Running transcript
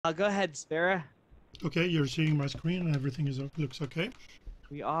Go ahead, Sverre. Okay, you're seeing my screen and everything looks okay.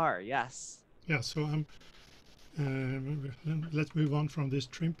 We are, yes. Yeah, so let's move on from this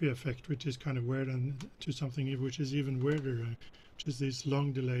Trimpy effect, which is kind of weird, and to something which is even weirder, which is these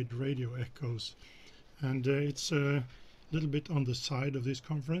long delayed radio echoes. And it's a little bit on the side of this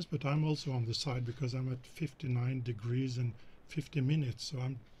conference, but I'm also on the side because I'm at 59 degrees and 50 minutes, so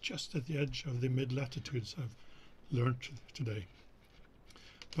I'm just at the edge of the mid latitudes I've learned today.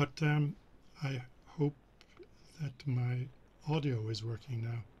 But I hope that my audio is working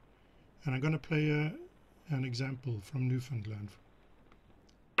now. And I'm going to play an example from Newfoundland.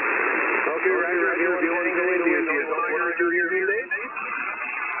 Okay, Roger, Roger. Do you want to go in? Do you know what you're hearing, Dave?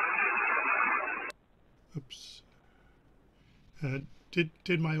 Oops.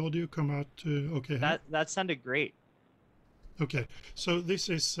 Did my audio come out okay? Huh? That sounded great. Okay, so this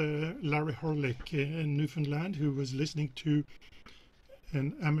is Larry Horlick in Newfoundland, who was listening to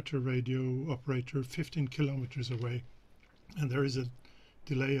an amateur radio operator 15 kilometers away, and there is a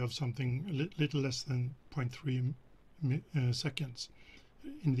delay of something a little less than 0.3 seconds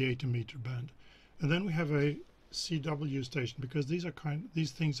in the 80-meter band. And then we have a CW station, because these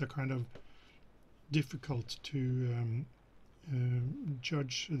things are kind of difficult to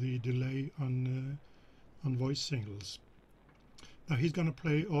judge the delay on voice signals. Now he's going to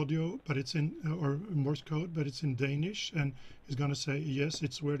play audio, but it's in or Morse code, but it's in Danish, and he's going to say yes,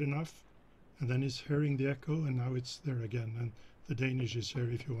 it's weird enough, and then he's hearing the echo, and now it's there again, and the Danish is here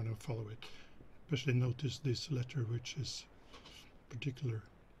if you want to follow it. Especially notice this letter, which is particular.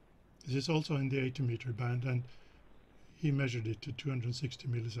 This is also in the 80-meter band, and he measured it to 260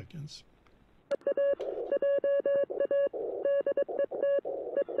 milliseconds.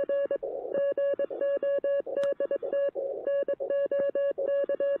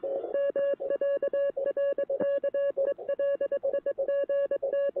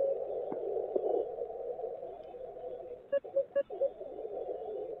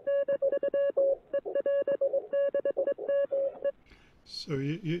 So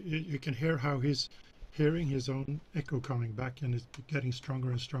you can hear how he's hearing his own echo coming back, and it's getting stronger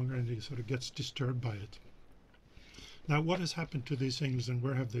and stronger, and he sort of gets disturbed by it. Now, what has happened to these signals, and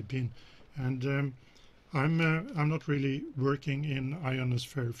where have they been? And I'm not really working in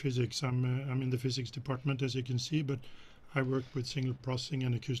ionosphere physics. I'm in the physics department, as you can see, but I work with signal processing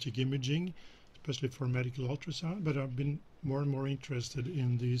and acoustic imaging, especially for medical ultrasound. But I've been more and more interested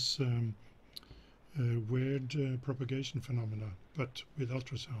in these weird propagation phenomena, but with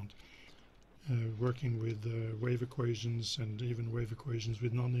ultrasound, working with wave equations, and even wave equations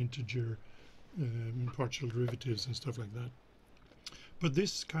with non-integer partial derivatives and stuff like that. But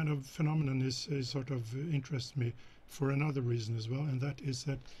this kind of phenomenon is sort of interests me for another reason as well, and that is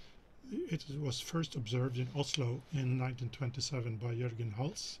that it was first observed in Oslo in 1927 by Jürgen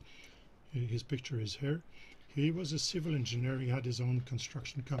Hals. His picture is here. He was a civil engineer. He had his own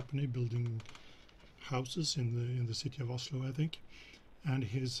construction company building houses in the city of Oslo, I think, and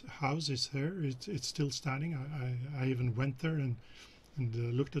his house is there. It's still standing. I even went there and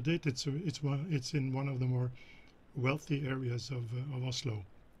looked at it. It's in one of the more wealthy areas of Oslo,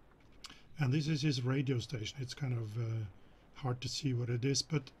 and this is his radio station. It's kind of hard to see what it is,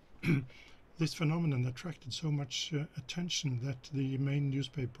 but this phenomenon attracted so much attention that the main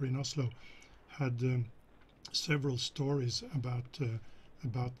newspaper in Oslo had several stories about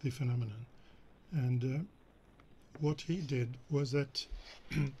the phenomenon. And what he did was that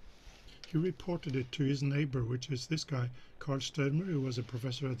he reported it to his neighbor, which is this guy, Carl Sturmer, who was a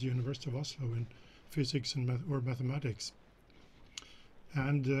professor at the University of Oslo in physics and mathematics.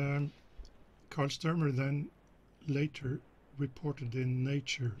 And Carl Sturmer then later reported in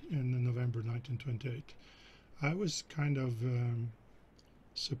Nature in November 1928. I was kind of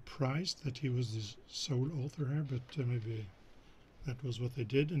surprised that he was the sole author here, but maybe that was what they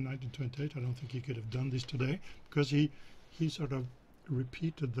did in 1928. I don't think he could have done this today, because he sort of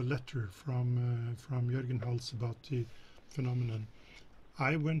repeated the letter from Jürgen Hals about the phenomenon.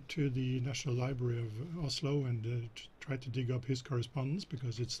 I went to the National Library of Oslo and tried to dig up his correspondence,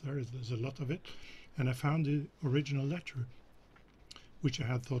 because it's there. There's a lot of it, and I found the original letter, which I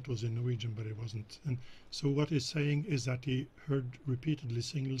had thought was in Norwegian, but it wasn't. And so what he's saying is that he heard repeatedly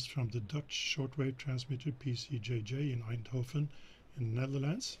signals from the Dutch shortwave transmitter PCJJ in Eindhoven in the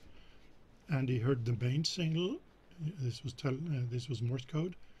Netherlands, and he heard the main signal. This was Morse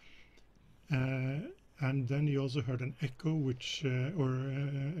code, and then he also heard an echo, which or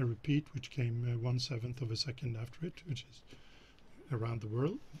a repeat, which came 1/7 of a second after it, which is around the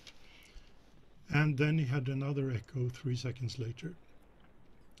world. And then he had another echo 3 seconds later.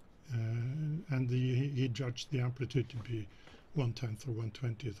 And he judged the amplitude to be 1/10 or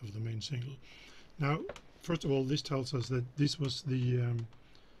 1/20 of the main signal. Now, first of all, this tells us that this was the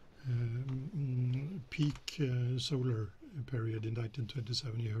peak solar period in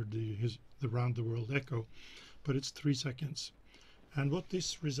 1927. You heard the round the world echo, but it's 3 seconds. And what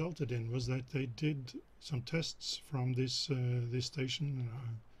this resulted in was that they did some tests from this station,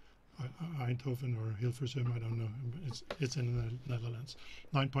 Eindhoven or Hilversum, I don't know. It's in the Netherlands,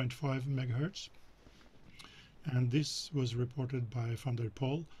 9.5 megahertz. And this was reported by van der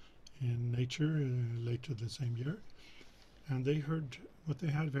Poel in Nature later the same year. And they heard what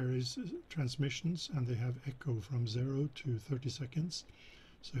they had various transmissions, and they have echo from 0 to 30 seconds.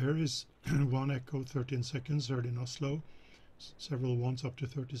 So here is one echo, 13 seconds, heard in Oslo, several ones up to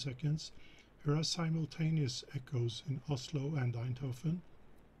 30 seconds. Here are simultaneous echoes in Oslo and Eindhoven,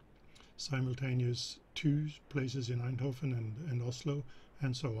 simultaneous 2 places in Eindhoven and Oslo,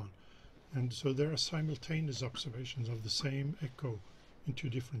 and so on. And so there are simultaneous observations of the same echo in 2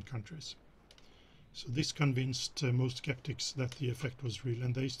 different countries. So this convinced most skeptics that the effect was real,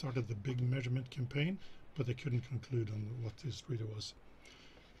 and they started the big measurement campaign, but they couldn't conclude on what this really was.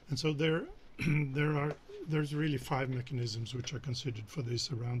 And so there's really 5 mechanisms which are considered for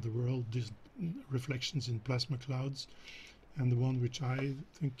this around the world. These reflections in plasma clouds, and the one which I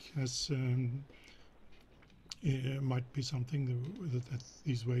think has might be something that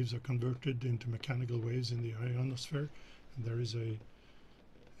these waves are converted into mechanical waves in the ionosphere, and there is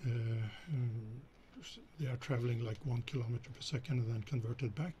they are traveling like 1 kilometer per second and then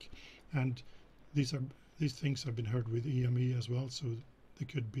converted back. And these things have been heard with EME as well, so there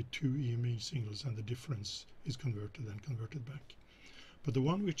could be 2 EME signals, and the difference is converted and converted back. But the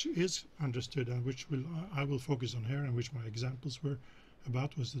one which is understood, and which I will focus on here, and which my examples were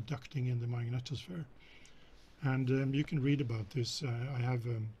about, was the ducting in the magnetosphere. And you can read about this. I have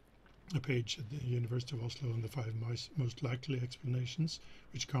a page at the University of Oslo on the 5 most likely explanations,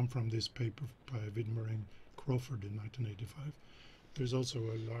 which come from this paper by Widmer and Crawford in 1985. There's also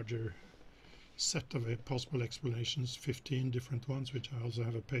a larger set of possible explanations, 15 different ones, which I also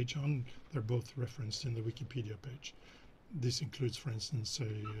have a page on. They're both referenced in the Wikipedia page. This includes, for instance,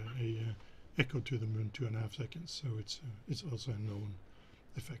 a echo to the moon 2.5 seconds, so it's also a known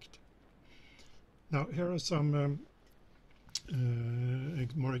effect. Now here are some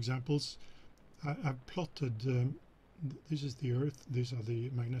more examples. I've plotted, this is the Earth, these are the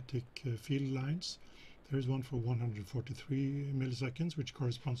magnetic field lines. There's one for 143 milliseconds, which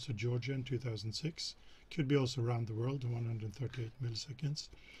corresponds to Georgia in 2006. Could be also around the world, 138 milliseconds.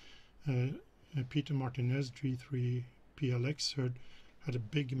 Peter Martinez, G3PLX, had a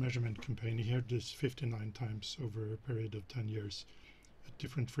big measurement campaign. He heard this 59 times over a period of 10 years at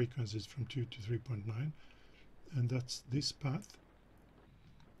different frequencies from 2 to 3.9. And that's this path.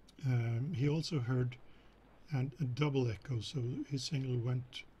 He also heard a double echo, so his signal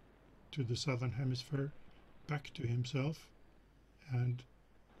went to the southern hemisphere, back to himself, and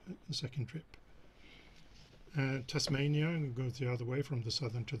a second trip. Tasmania goes the other way, from the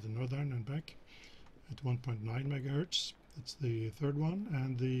southern to the northern and back, at 1.9 megahertz. That's the third one,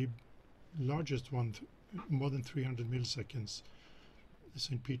 and the largest one, more than 300 milliseconds,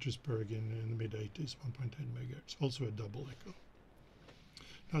 St. Petersburg in the mid-80s, 1.10 megahertz, also a double echo.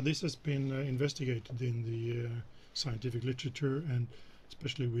 Now this has been investigated in the scientific literature, and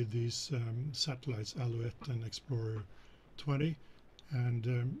especially with these satellites, Alouette and Explorer 20, and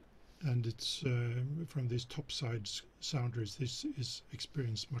it's from these topside sounders, this is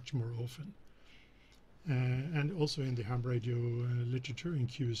experienced much more often. And also in the ham radio literature in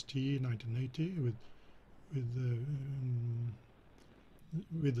QST 1980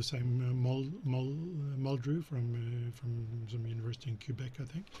 with the same Muldrew from some university in Quebec, I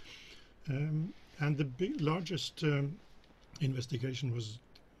think. And the largest investigation was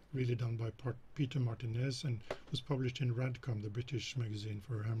really done by Peter Martinez and was published in Radcom, the British magazine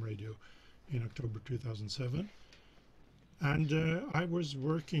for ham radio, in October 2007. And I was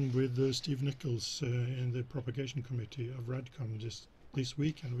working with Steve Nichols in the propagation committee of Radcom this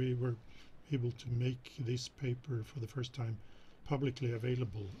week, and we were able to make this paper for the first time publicly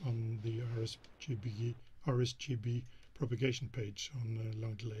available on the RSGB propagation page on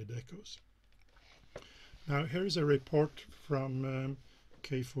long delayed echoes. Now here is a report from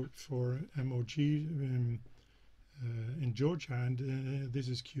K44MOG in Georgia, and this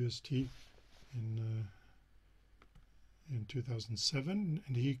is QST in 2007,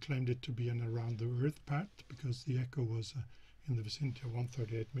 and he claimed it to be an around the Earth path because the echo was in the vicinity of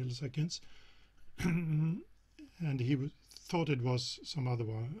 138 milliseconds, and he thought it was some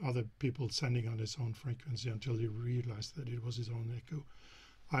other people sending on his own frequency until he realized that it was his own echo.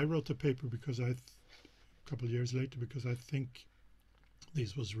 I wrote the paper because couple of years later, because I think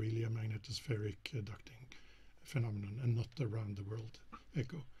this was really a magnetospheric ducting phenomenon and not around the world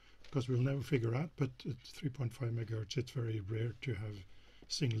echo. Because we'll never figure out, but at 3.5 megahertz, it's very rare to have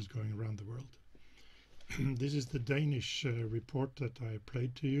signals going around the world. This is the Danish report that I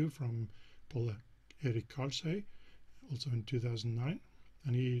played to you from Paul Erik Karlsøy, also in 2009,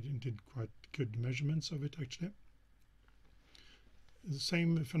 and he did quite good measurements of it actually. The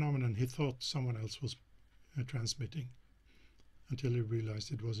same phenomenon, he thought someone else was transmitting until he realized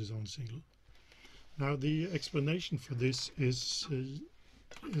it was his own signal. Now the explanation for this is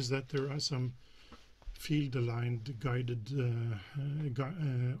that there are some field-aligned guided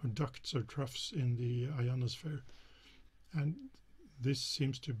ducts or troughs in the ionosphere, and this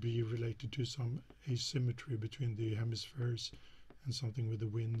seems to be related to some asymmetry between the hemispheres and something with the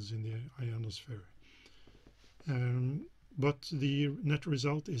winds in the ionosphere. But the net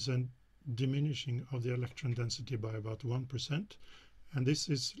result is a diminishing of the electron density by about 1%, and this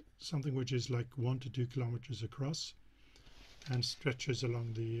is something which is like 1 to 2 kilometers across and stretches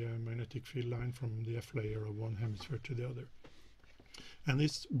along the magnetic field line from the F layer of one hemisphere to the other. And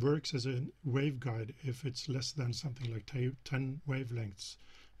this works as a waveguide if it's less than something like 10 wavelengths,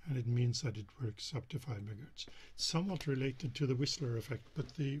 and it means that it works up to 5 megahertz. It's somewhat related to the Whistler effect,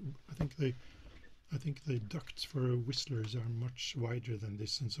 but I think the ducts for whistlers are much wider than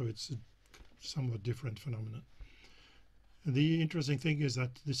this, and so it's a somewhat different phenomenon. The interesting thing is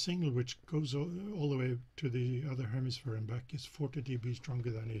that the signal which goes all the way to the other hemisphere and back is 40 dB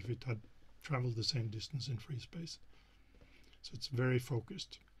stronger than if it had traveled the same distance in free space. So it's very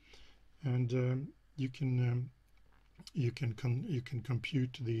focused, and you can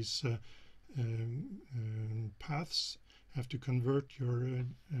compute these paths. Have to convert your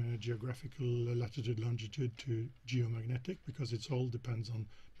geographical latitude longitude to geomagnetic, because it's all depends on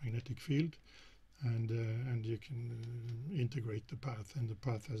magnetic field, and you can integrate the path, and the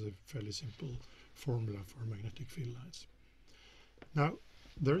path has a fairly simple formula for magnetic field lines. Now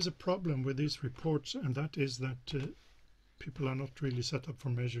there is a problem with these reports, and that is that people are not really set up for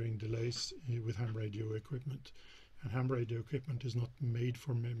measuring delays with ham radio equipment, and ham radio equipment is not made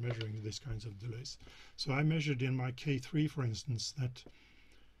for measuring these kinds of delays. So I measured in my K3, for instance, that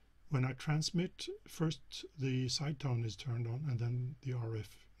when I transmit, first the side tone is turned on, and then the RF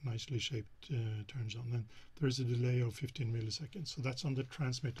nicely shaped turns on. Then there is a delay of 15 milliseconds. So that's on the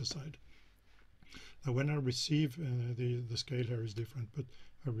transmitter side. Now when I receive, the scale here is different, but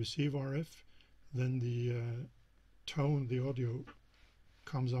I receive RF, then the tone, the audio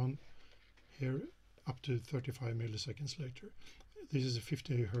comes on here up to 35 milliseconds later. This is a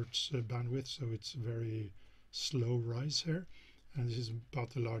 50 hertz bandwidth, so it's very slow rise here, and this is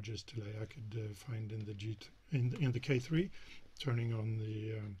about the largest delay I could find in the K3, turning on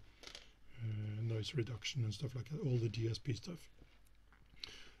the noise reduction and stuff like that, all the DSP stuff.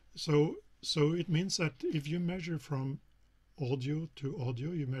 So it means that if you measure from audio to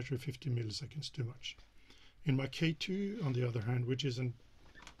audio, you measure 50 milliseconds too much. In my K2, on the other hand, which is a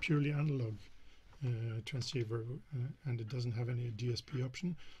purely analog transceiver, and it doesn't have any DSP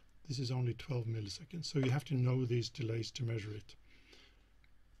option, this is only 12 milliseconds. So you have to know these delays to measure it.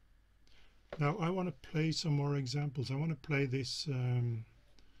 Now I want to play some more examples. I want to play this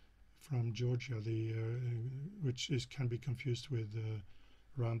from Georgia, which can be confused with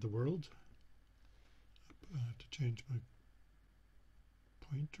around the world. I have to change my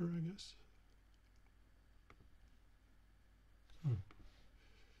pointer, I guess. Oh.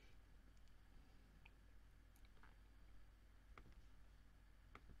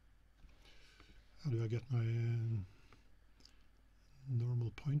 How do I get my normal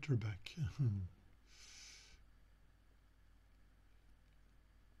pointer back?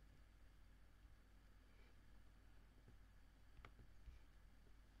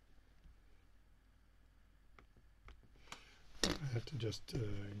 I had to just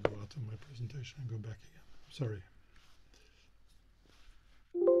go out of my presentation and go back again. Sorry.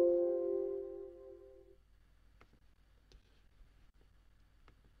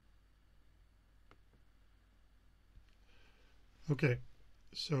 Okay,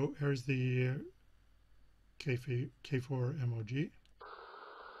 so here's the K4 MOG.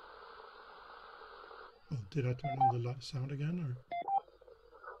 Oh, did I turn on the sound again,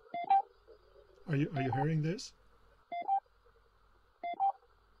 or are you hearing this?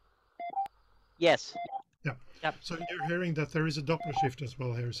 Yes. Yeah. Yep. So you're hearing that there is a Doppler shift as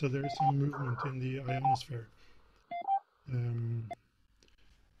well here. So there is some movement in the ionosphere.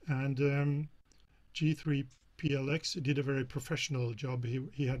 G3PLX did a very professional job.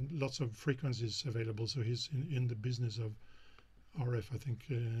 He had lots of frequencies available, so he's in the business of RF, I think.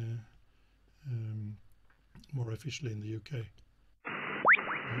 more officially in the UK. He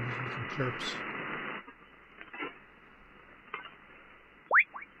was using chirps.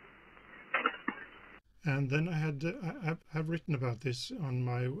 And then I had I've written about this on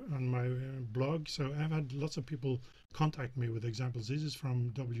my blog, so I've had lots of people contact me with examples. This is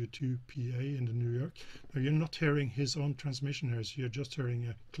from W2PA in New York. Now you're not hearing his own transmission here, so you're just hearing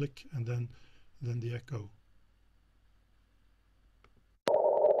a click and then the echo.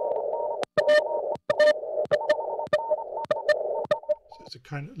 So it's a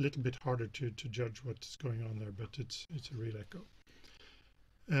kind of little bit harder to judge what's going on there, but it's a real echo.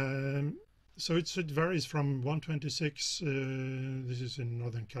 So it varies from 126. This is in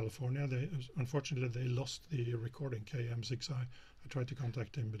Northern California. Unfortunately they lost the recording HamSci. I tried to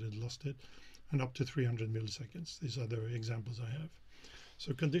contact him, but it lost it, and up to 300 milliseconds. These are the examples I have.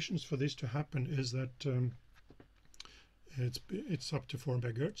 So conditions for this to happen is that it's up to 4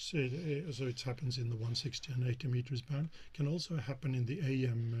 megahertz. So it happens in the 160 and 80 meters band. Can also happen in the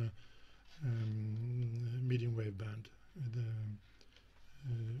AM medium wave band. The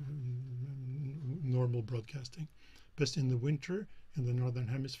normal broadcasting, best in the winter in the northern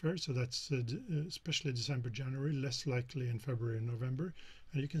hemisphere, so that's especially December, January, less likely in February and November.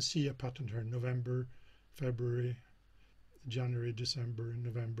 And you can see a pattern here: November, February, January, December,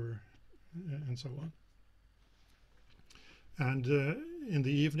 November, and so on. And in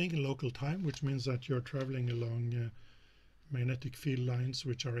the evening, local time, which means that you're traveling along magnetic field lines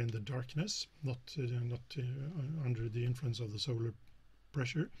which are in the darkness, not under the influence of the solar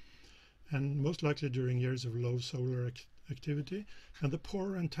pressure, and most likely during years of low solar activity. And the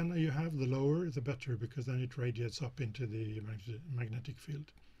poorer antenna you have, the lower the better, because then it radiates up into the magnetic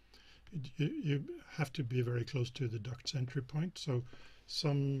field. You have to be very close to the duct's entry point, so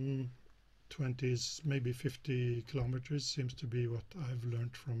some 20s, maybe 50 kilometers seems to be what I've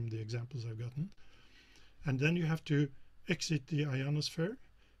learned from the examples I've gotten. And then you have to exit the ionosphere.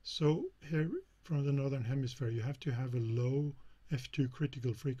 So here from the northern hemisphere you have to have a low F2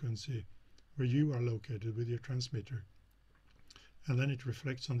 critical frequency where you are located with your transmitter, and then it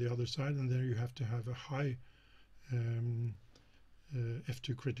reflects on the other side, and there you have to have a high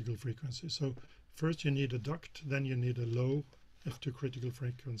F2 critical frequency. So first you need a duct, then you need a low F2 critical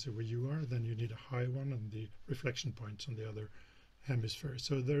frequency where you are, then you need a high one and the reflection points on the other hemisphere.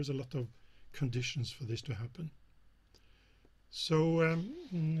 So there's a lot of conditions for this to happen. So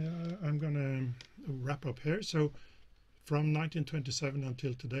I'm gonna wrap up here. So from 1927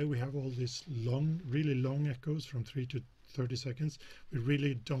 until today, we have all these long, really long echoes from 3 to 30 seconds. We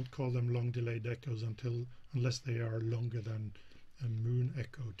really don't call them long delayed echoes unless they are longer than a moon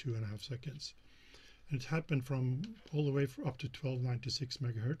echo, 2.5 seconds. And it happened from all the way up to 1296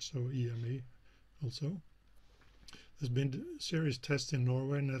 megahertz, so EME also. There's been serious tests in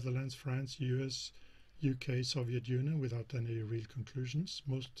Norway, Netherlands, France, US, UK, Soviet Union without any real conclusions.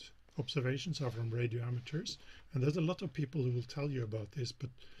 Most observations are from radio amateurs, and there's a lot of people who will tell you about this, but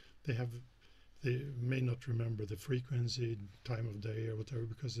they may not remember the frequency, time of day or whatever,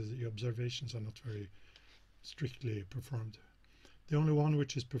 because the observations are not very strictly performed. The only one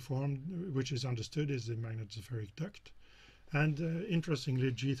which is understood is the magnetospheric duct. And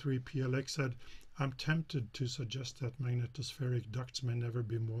interestingly, G3PLX said, "I'm tempted to suggest that magnetospheric ducts may never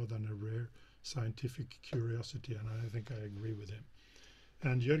be more than a rare scientific curiosity," and I think I agree with him.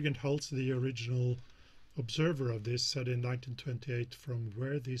 And Jürgen Holtz, the original observer of this, said in 1928, "From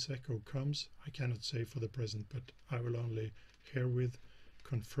where this echo comes, I cannot say for the present, but I will only herewith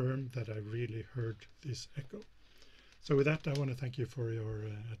confirm that I really heard this echo." So with that, I want to thank you for your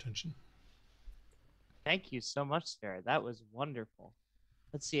attention. Thank you so much, Sverre. That was wonderful.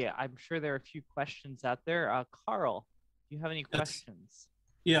 Let's see. I'm sure there are a few questions out there. Carl, do you have any questions?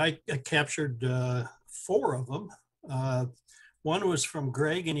 Yeah, I captured 4 of them. One was from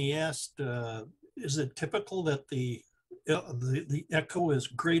Greg, and he asked, is it typical that the echo is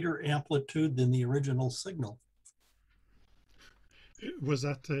greater amplitude than the original signal? Was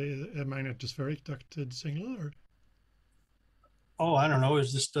that a magnetospheric ducted signal, or? Oh, I don't know.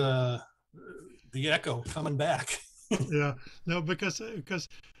 It's just the echo coming back. Yeah, no, because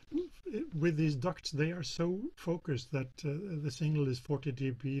with these ducts, they are so focused that the signal is 40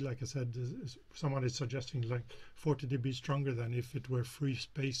 dB. Like I said, someone is suggesting like 40 dB stronger than if it were free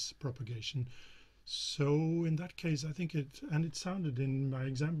space propagation. So in that case, I think it sounded in my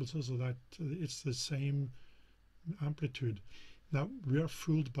examples also that it's the same amplitude. Now we are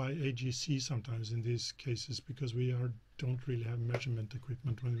fooled by AGC sometimes in these cases because we don't really have measurement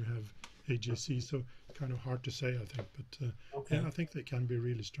equipment when we have AGC, so kind of hard to say, I think, but Okay. yeah, I think they can be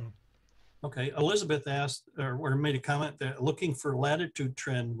really strong. Okay, Elizabeth asked or made a comment that looking for latitude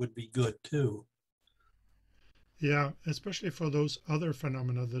trend would be good too. Yeah, especially for those other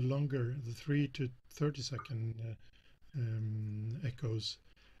phenomena, the longer, the 3 to 30 second echoes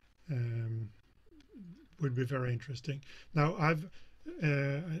um, would be very interesting. Now, I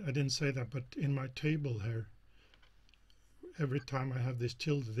didn't say that, but in my table here, every time I have this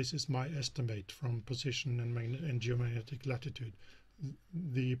tilde, this is my estimate from position and geomagnetic latitude.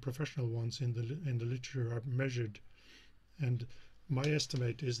 The professional ones in the literature are measured, and my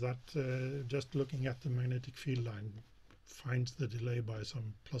estimate is that just looking at the magnetic field line finds the delay by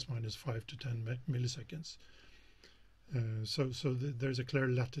some plus minus 5 to 10 milliseconds. There's a clear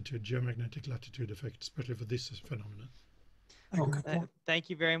latitude, geomagnetic latitude effect, especially for this phenomenon. Okay. Thank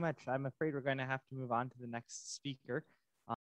you very much. I'm afraid we're going to have to move on to the next speaker.